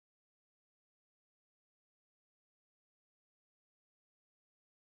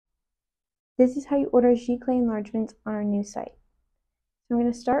This is how you order Giclée enlargements on our new site. So I'm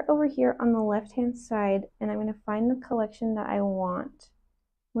going to start over here on the left-hand side, and I'm going to find the collection that I want.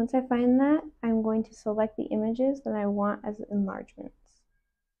 Once I find that, I'm going to select the images that I want as enlargements.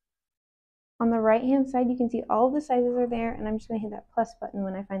 On the right-hand side, you can see all of the sizes are there, and I'm just going to hit that plus button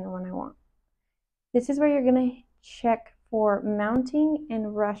when I find the one I want. This is where you're going to check for mounting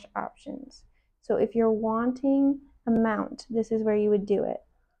and rush options. So if you're wanting a mount, this is where you would do it.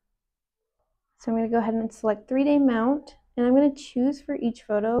 So I'm going to go ahead and select 3-day mount, and I'm going to choose for each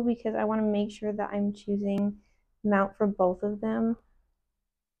photo because I want to make sure that I'm choosing mount for both of them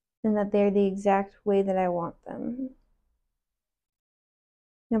and that they're the exact way that I want them.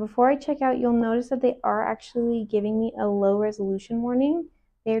 Now before I check out, you'll notice that they are actually giving me a low resolution warning.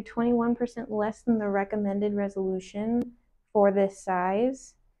 They are 21% less than the recommended resolution for this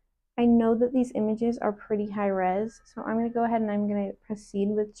size. I know that these images are pretty high res, so I'm going to go ahead and I'm going to proceed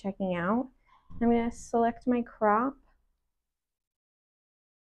with checking out. I'm going to select my crop,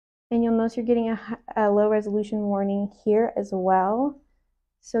 and you'll notice you're getting a low resolution warning here as well.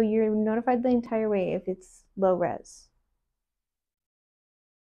 So you're notified the entire way if it's low res.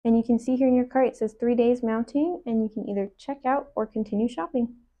 And you can see here in your cart it says 3 days mounting, and you can either check out or continue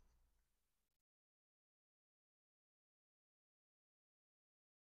shopping.